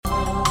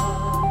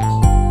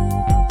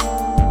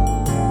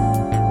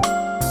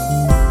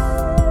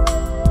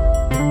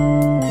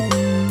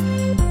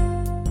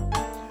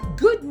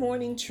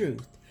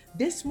truth.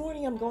 This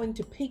morning, I'm going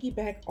to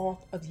piggyback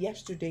off of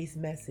yesterday's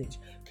message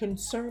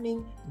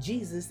concerning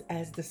Jesus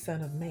as the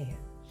Son of Man.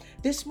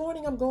 This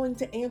morning, I'm going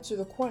to answer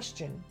the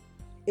question,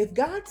 if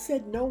God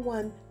said no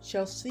one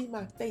shall see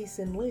my face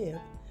and live,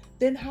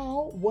 then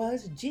how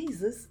was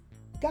Jesus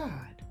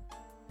God?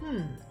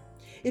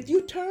 If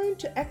you turn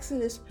to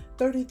Exodus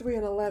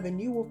 33:11,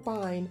 you will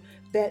find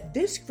that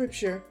this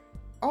scripture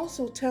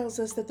also tells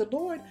us that the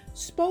Lord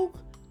spoke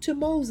to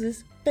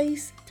Moses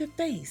face to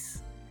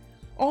face.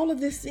 All of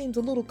this seems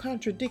a little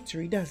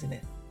contradictory, doesn't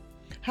it?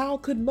 How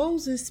could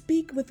Moses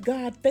speak with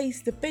God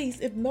face to face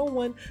if no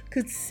one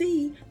could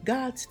see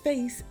God's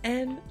face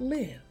and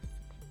live?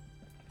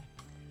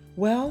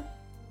 Well,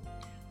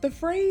 the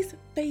phrase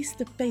face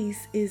to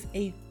face is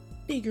a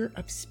figure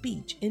of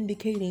speech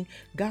indicating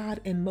God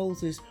and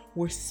Moses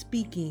were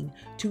speaking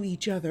to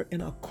each other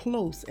in a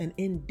close and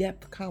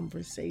in-depth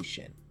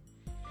conversation.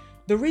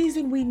 The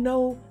reason we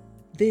know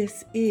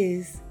this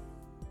is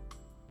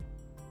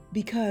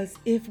because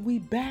if we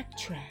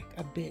backtrack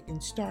a bit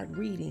and start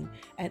reading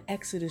at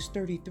Exodus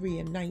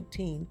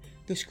 33:19,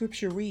 the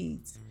scripture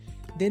reads,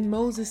 "Then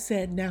Moses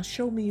said, 'Now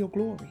show me your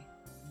glory.'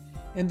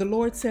 And the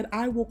Lord said,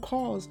 'I will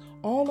cause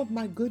all of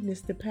my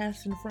goodness to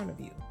pass in front of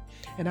you,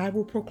 and I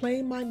will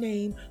proclaim my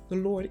name, the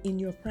Lord, in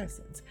your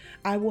presence.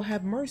 I will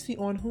have mercy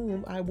on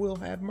whom I will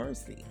have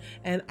mercy,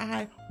 and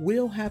I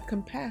will have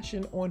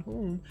compassion on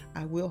whom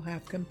I will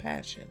have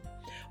compassion.'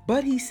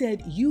 But he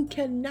said, 'You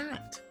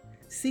cannot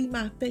see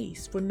my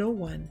face, for no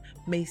one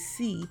may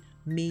see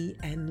me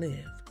and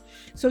live.'"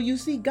 So you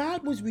see,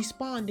 God was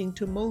responding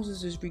to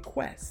Moses'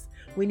 request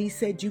when he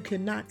said, "You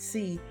cannot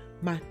see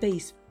my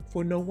face,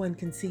 for no one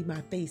can see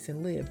my face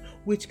and live,"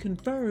 which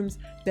confirms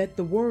that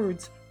the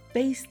words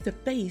face to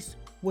face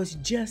was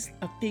just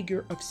a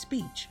figure of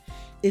speech.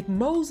 If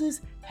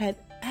Moses had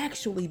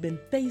actually been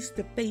face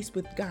to face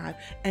with God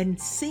and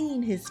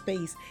seen his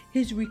face,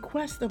 his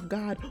request of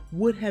God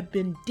would have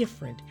been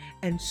different,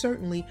 and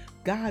certainly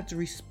God's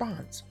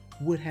response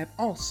would have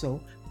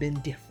also been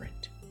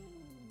different.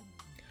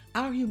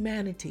 Our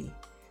humanity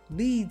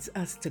leads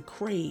us to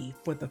crave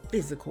for the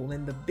physical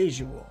and the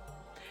visual,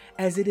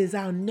 as it is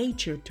our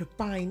nature to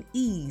find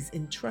ease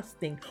in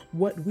trusting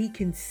what we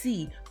can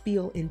see,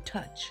 feel, and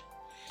touch.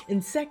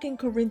 In 2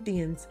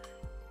 Corinthians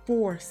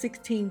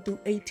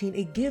 4:16-18,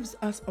 it gives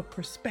us a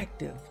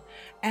perspective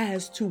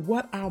as to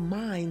what our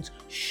minds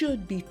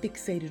should be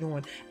fixated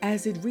on,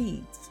 as it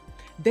reads,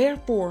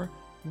 "Therefore,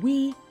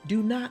 we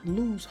do not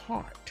lose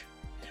heart.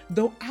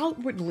 Though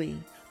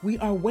outwardly we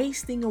are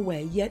wasting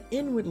away, yet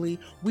inwardly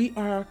we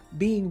are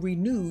being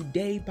renewed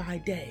day by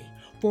day.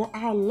 For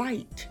our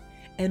light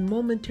and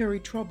momentary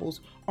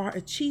troubles are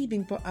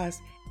achieving for us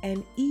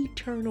an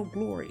eternal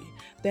glory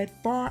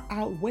that far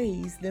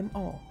outweighs them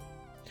all.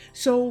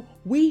 So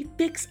we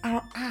fix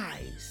our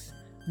eyes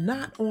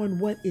not on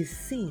what is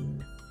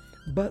seen,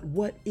 but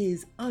what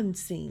is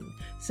unseen,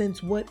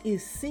 since what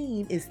is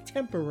seen is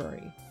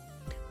temporary,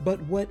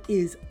 but what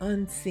is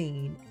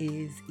unseen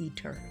is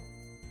eternal."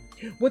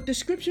 What the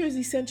scripture is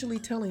essentially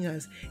telling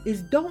us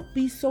is don't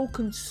be so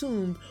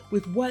consumed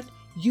with what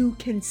you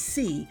can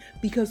see,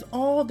 because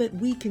all that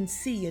we can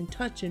see and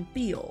touch and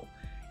feel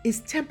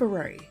is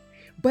temporary,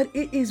 but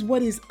it is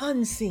what is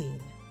unseen,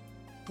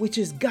 which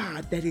is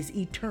God, that is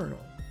eternal.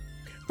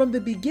 From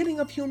the beginning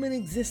of human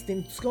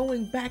existence,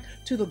 going back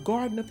to the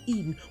Garden of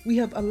Eden, we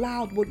have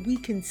allowed what we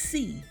can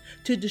see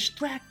to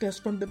distract us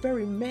from the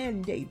very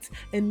mandates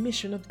and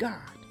mission of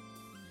God.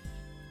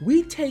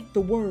 We take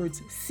the words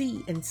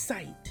see and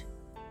sight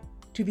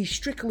to be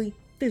strictly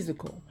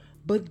physical,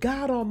 but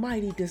God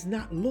Almighty does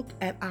not look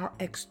at our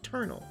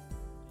external.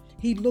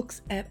 He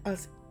looks at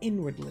us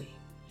inwardly.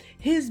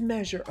 His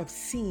measure of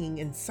seeing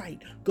and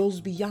sight goes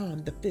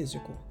beyond the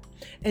physical,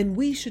 and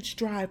we should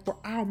strive for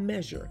our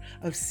measure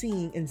of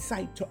seeing and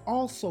sight to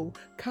also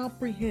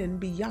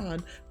comprehend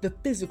beyond the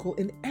physical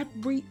in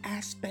every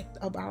aspect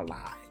of our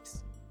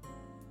lives.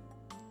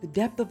 The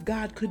depth of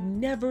God could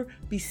never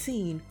be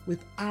seen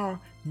with our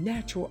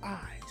natural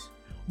eyes,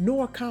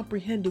 nor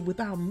comprehended with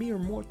our mere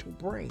mortal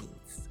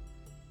brains.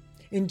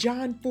 In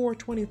John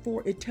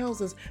 4:24, it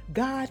tells us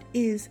God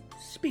is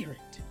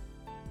spirit,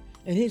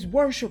 and his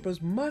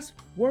worshipers must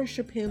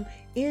worship him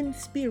in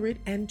spirit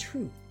and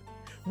truth.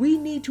 We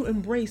need to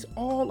embrace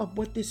all of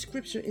what this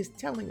scripture is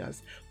telling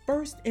us,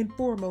 first and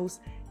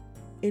foremost,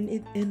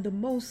 in the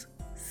most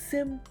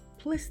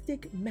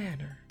simplistic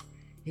manner.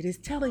 It is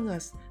telling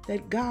us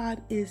that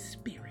God is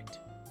spirit.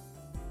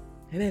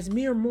 And as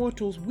mere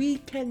mortals, we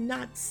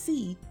cannot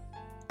see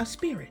a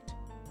spirit.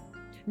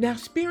 Now,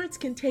 spirits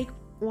can take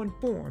on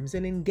forms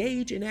and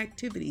engage in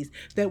activities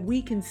that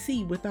we can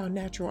see with our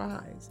natural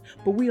eyes,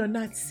 but we are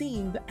not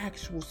seeing the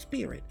actual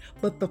spirit,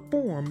 but the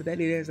form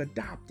that it has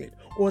adopted,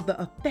 or the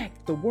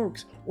effect, the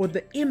works, or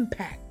the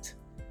impact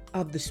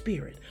of the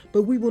spirit.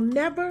 But we will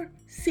never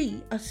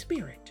see a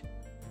spirit.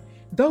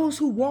 Those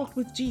who walked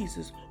with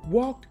Jesus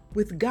walked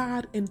with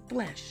God in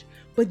flesh,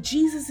 but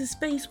Jesus'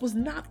 face was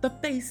not the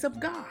face of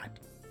God.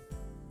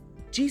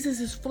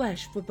 Jesus'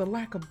 flesh, for the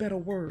lack of better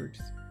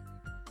words,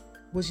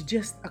 was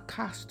just a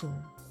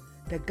costume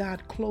that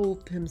God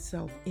clothed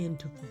himself in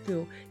to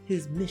fulfill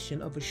his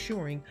mission of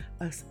assuring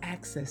us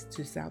access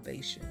to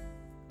salvation.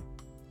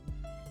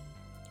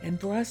 And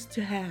for us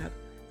to have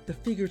the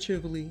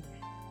figuratively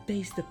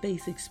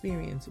face-to-face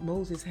experience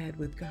Moses had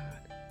with God,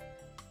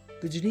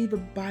 the Geneva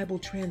Bible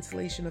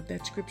translation of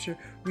that scripture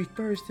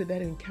refers to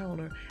that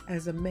encounter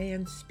as a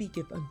man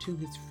speaketh unto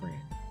his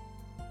friend.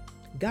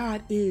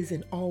 God is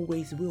and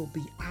always will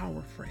be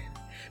our friend.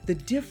 The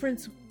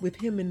difference with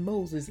him and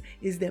Moses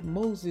is that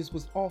Moses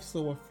was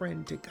also a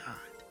friend to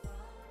God.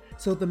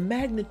 So the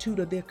magnitude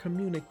of their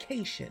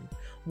communication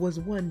was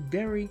one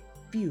very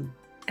few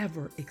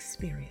ever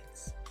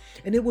experience.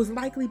 And it was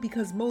likely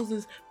because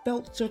Moses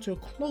felt such a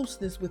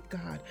closeness with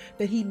God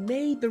that he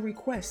made the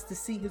request to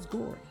see his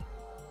glory.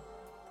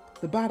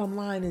 The bottom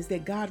line is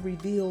that God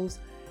reveals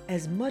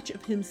as much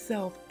of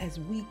himself as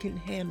we can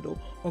handle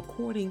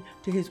according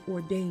to his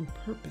ordained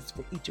purpose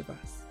for each of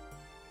us.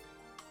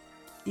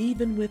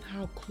 Even with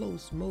how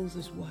close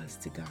Moses was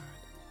to God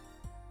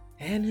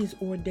and his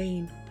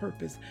ordained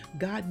purpose,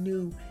 God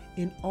knew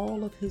in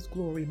all of his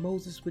glory,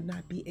 Moses would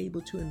not be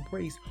able to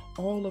embrace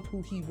all of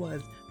who he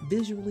was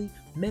visually,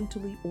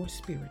 mentally, or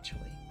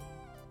spiritually.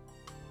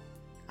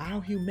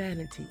 Our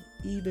humanity,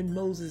 even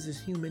Moses'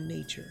 human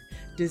nature,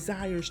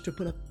 desires to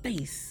put a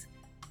face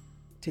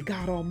to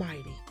God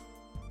Almighty.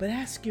 But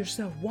ask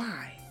yourself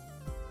why.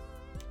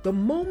 The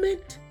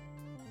moment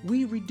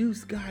we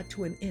reduce God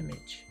to an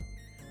image,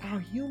 our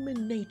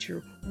human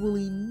nature will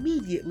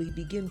immediately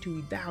begin to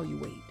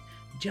evaluate,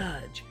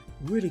 judge,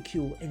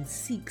 ridicule, and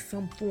seek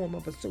some form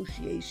of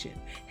association,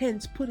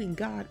 hence putting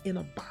God in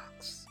a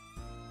box.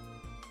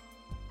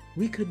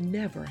 We could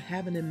never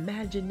have an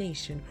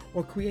imagination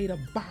or create a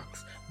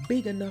box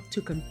big enough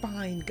to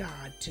confine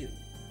God to.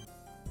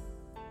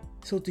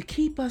 So to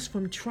keep us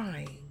from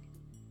trying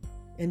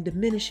and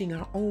diminishing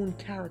our own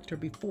character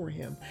before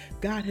him,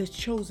 God has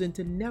chosen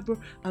to never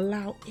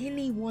allow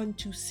anyone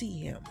to see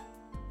him.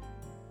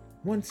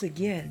 Once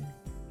again,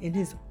 in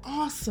his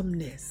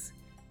awesomeness,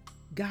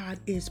 God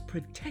is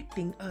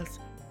protecting us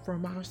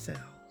from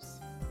ourselves.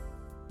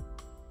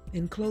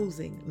 In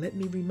closing, let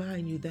me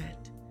remind you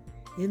that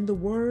in the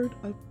Word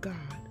of God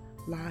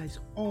lies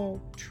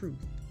all truth.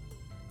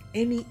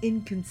 Any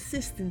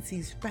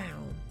inconsistencies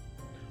found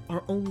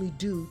are only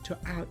due to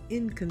our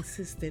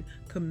inconsistent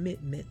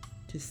commitment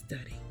to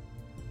study.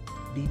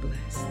 Be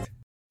blessed.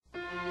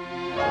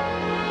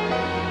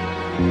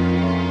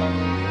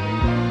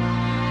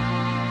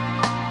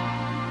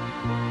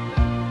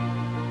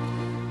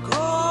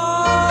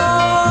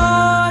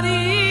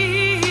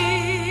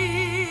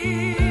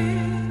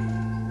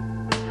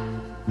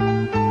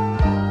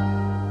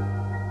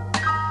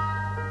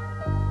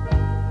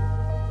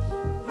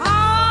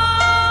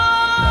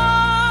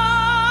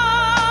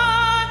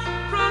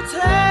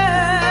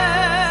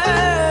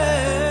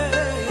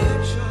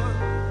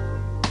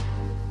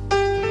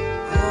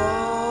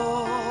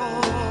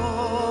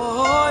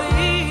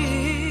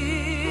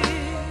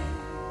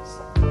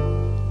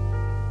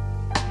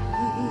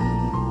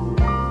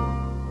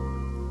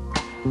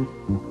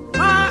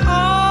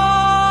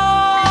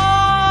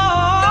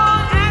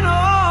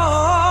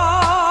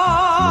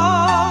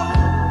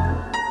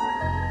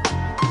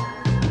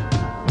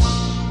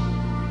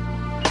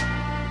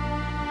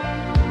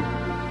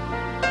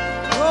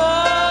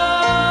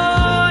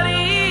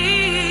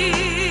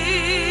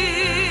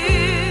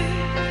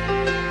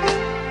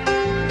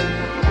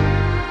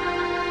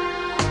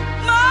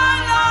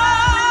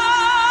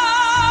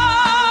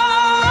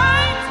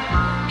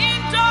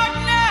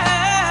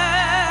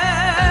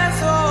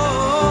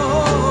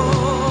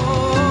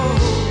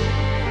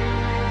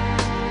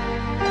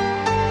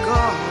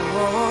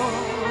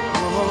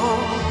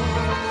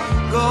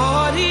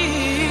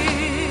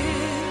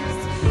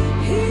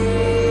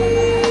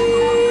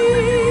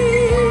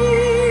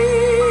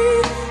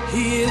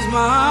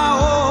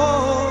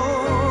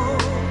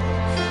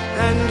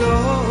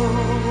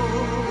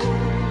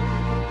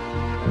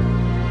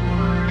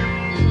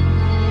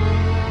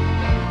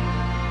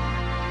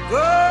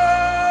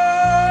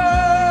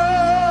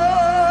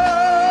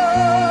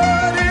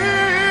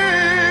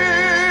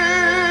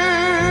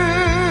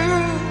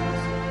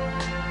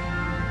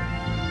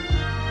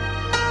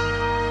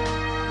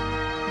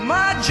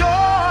 My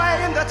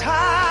joy in the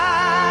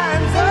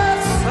times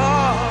of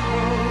sorrow.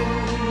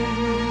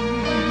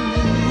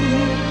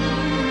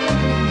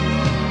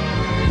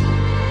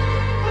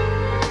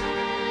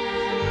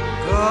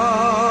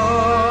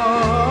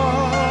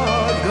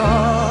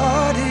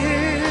 God is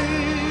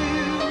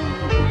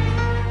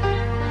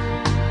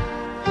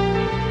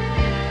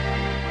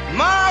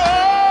my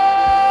all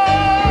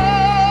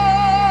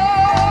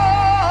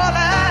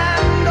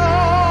and all.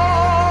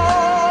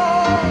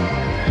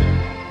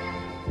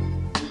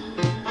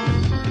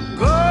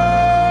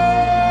 God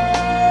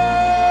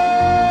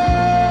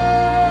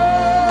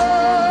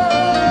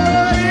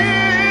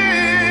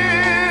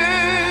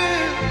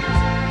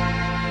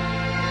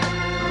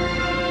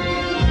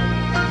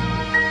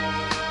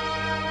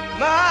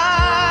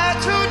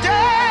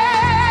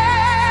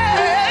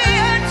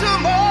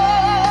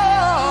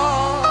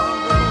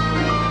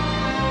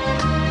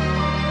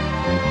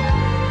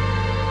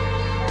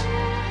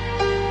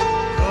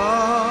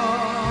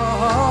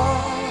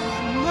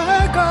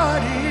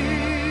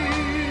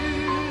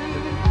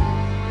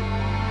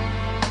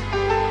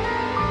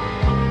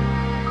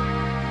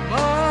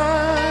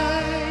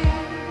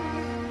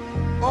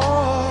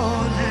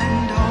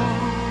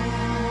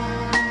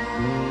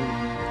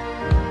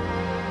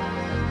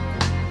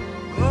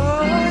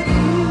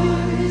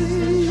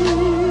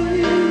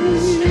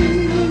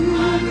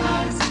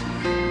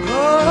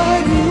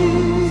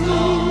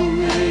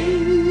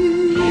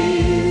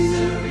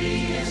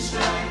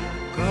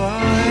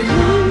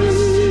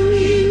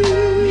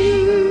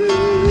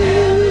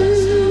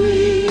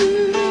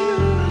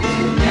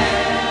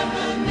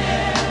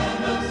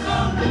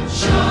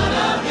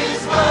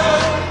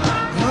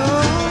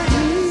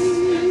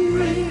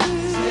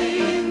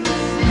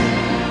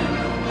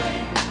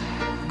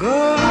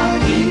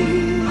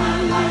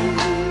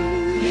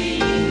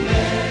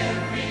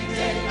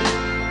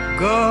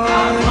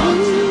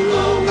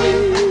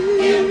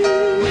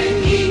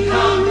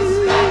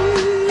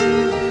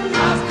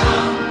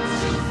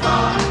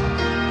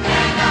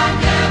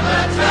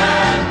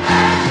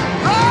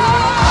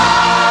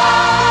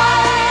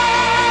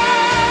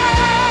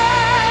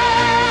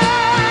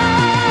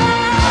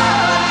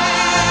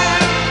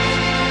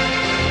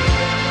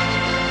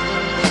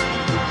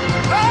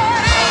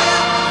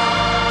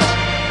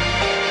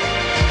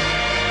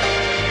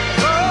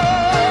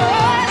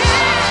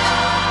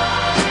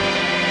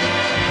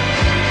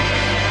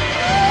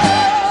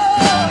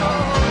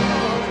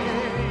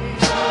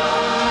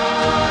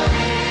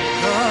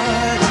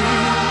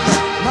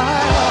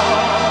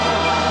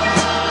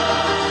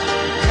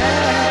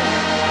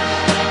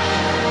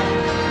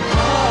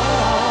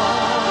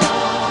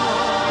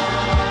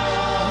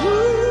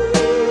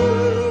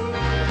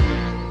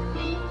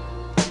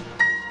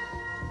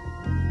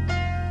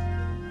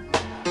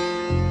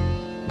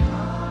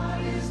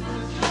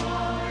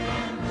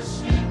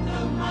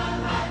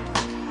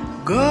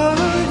God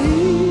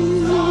is.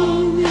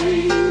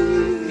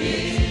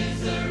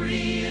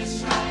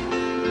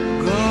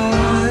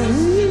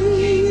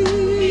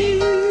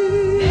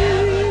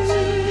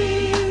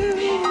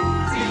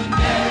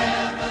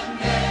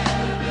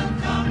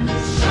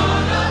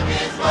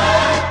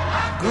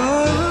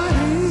 God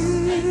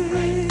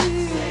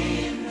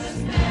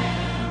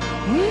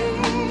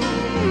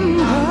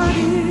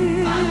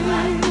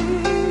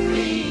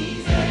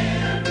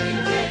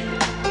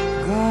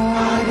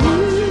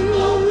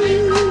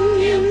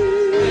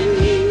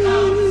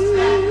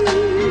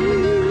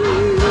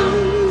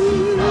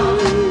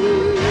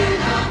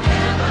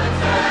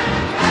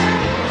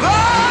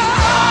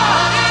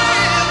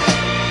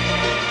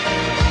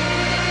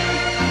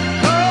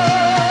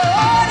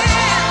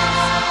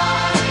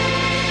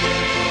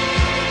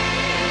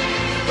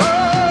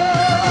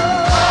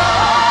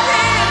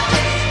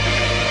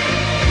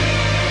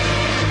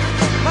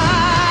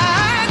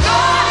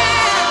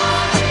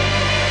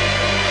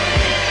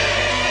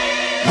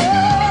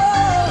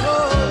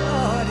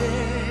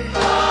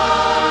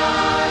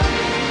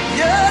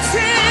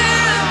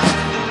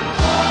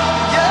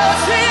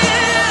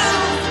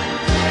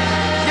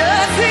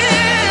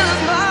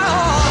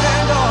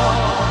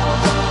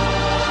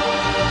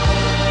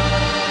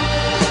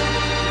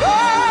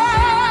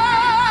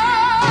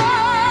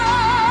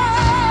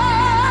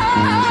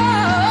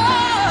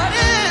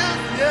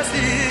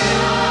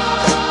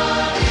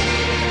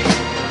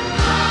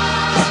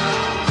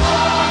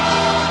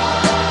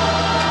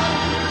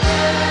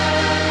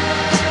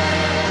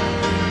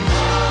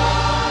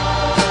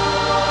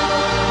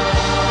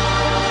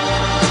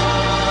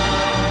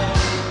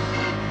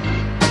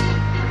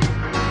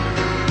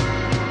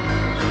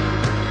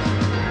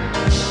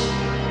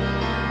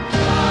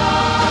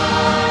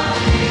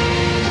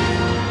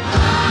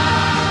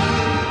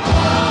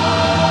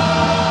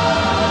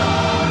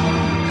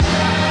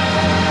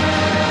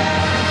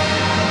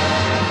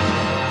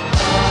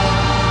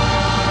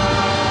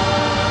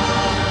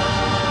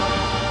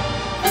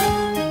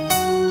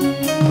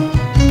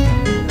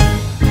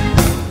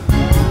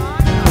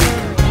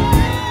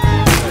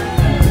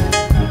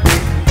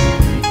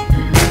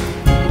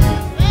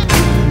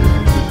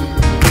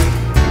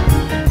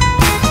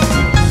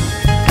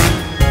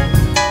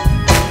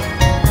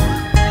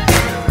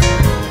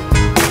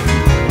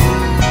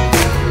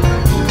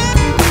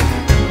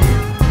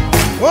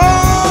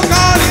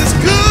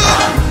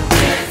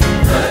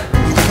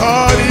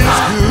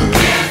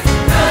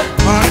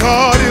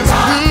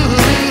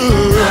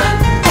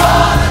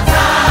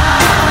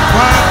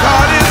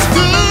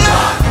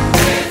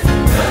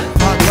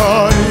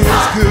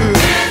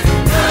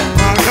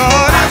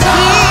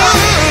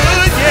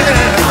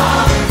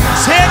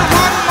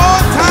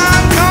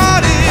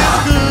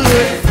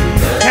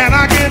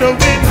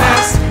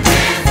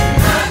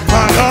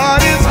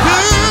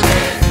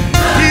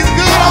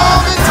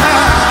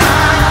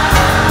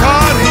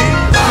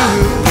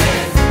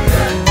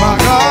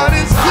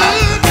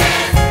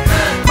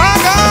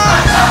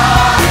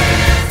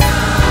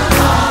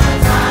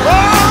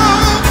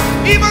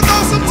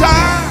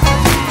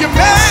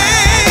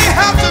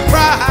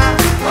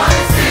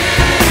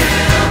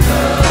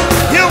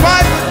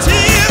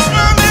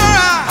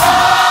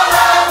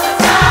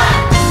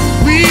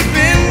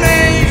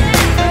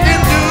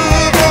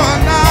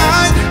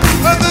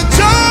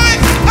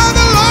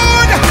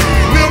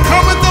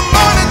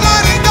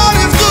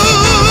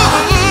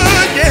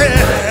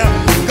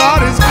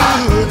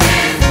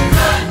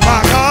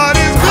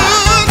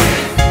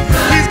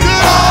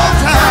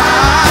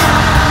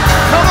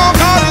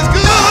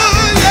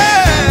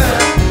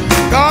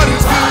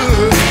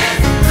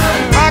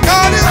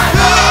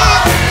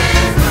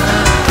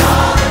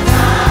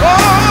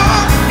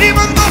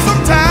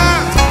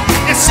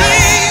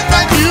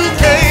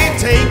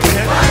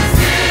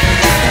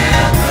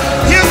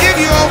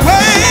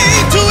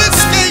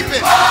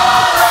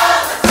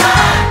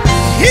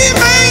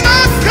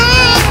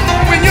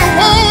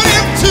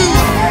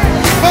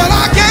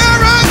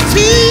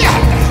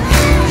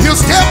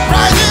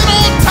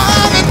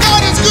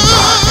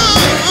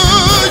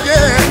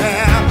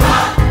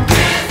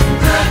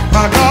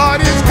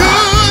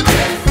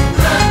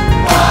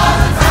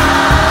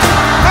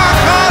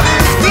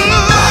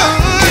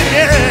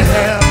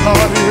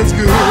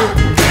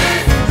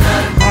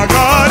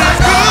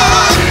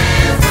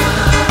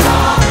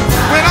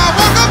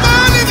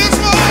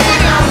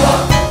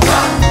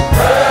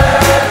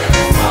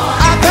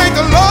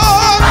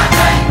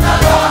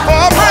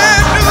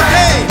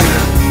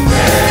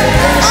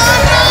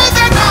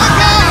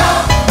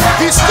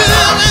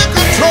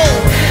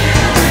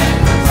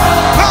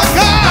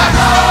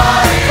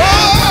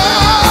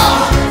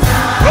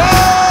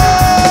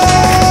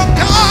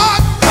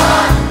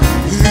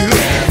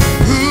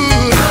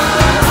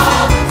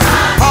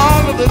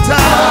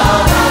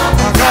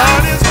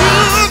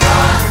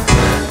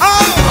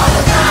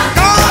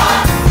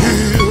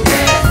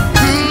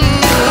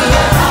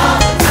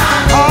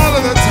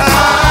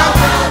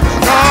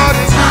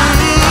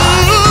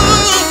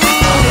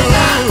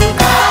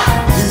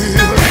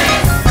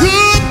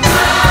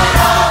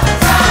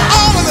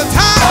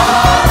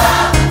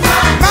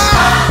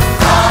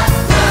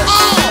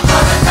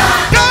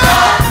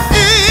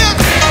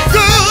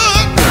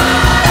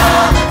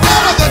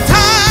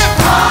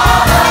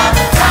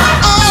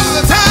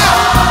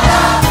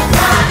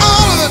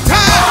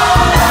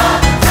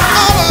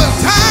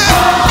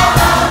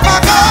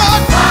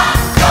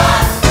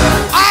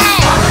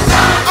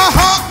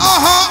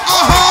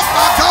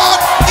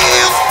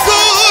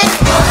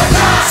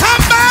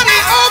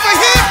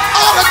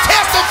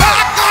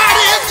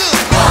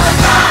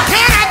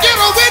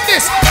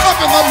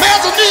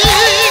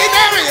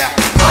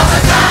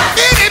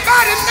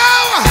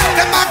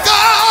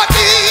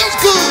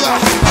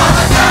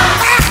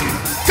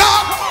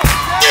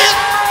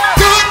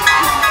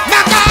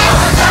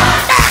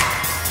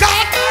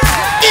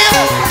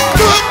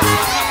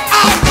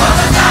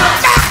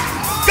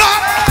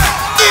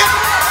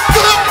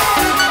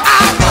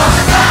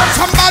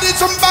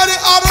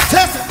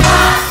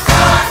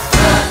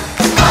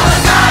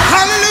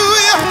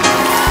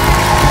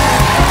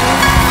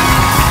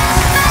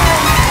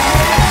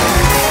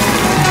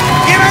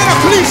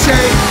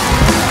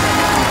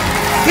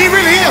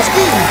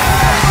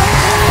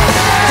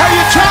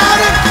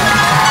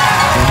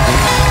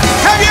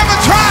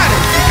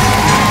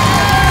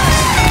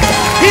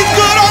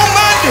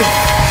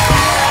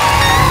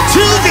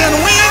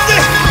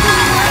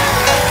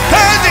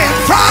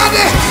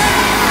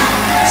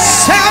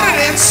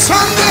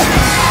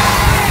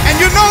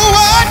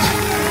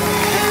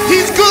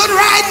good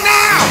right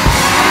now.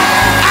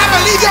 I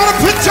believe you ought to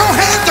put your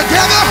hands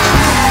together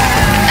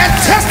and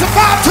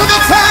testify to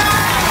the fact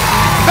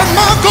that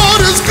my God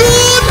is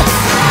good.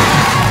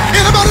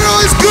 Anybody know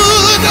he's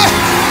good?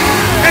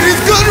 And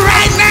he's good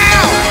right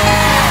now.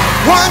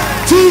 1,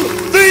 2,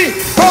 3,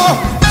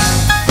 4.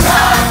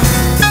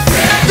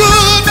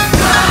 Good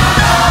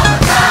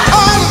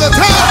all of the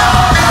time.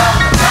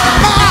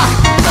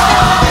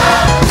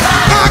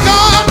 My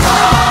God,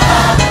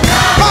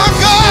 my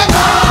God,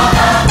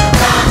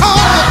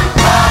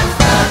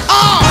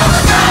 all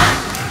the time.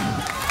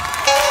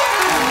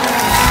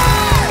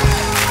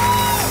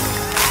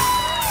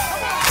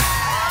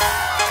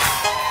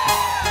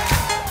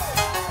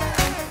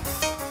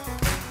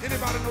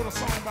 Anybody know the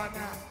song by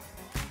now?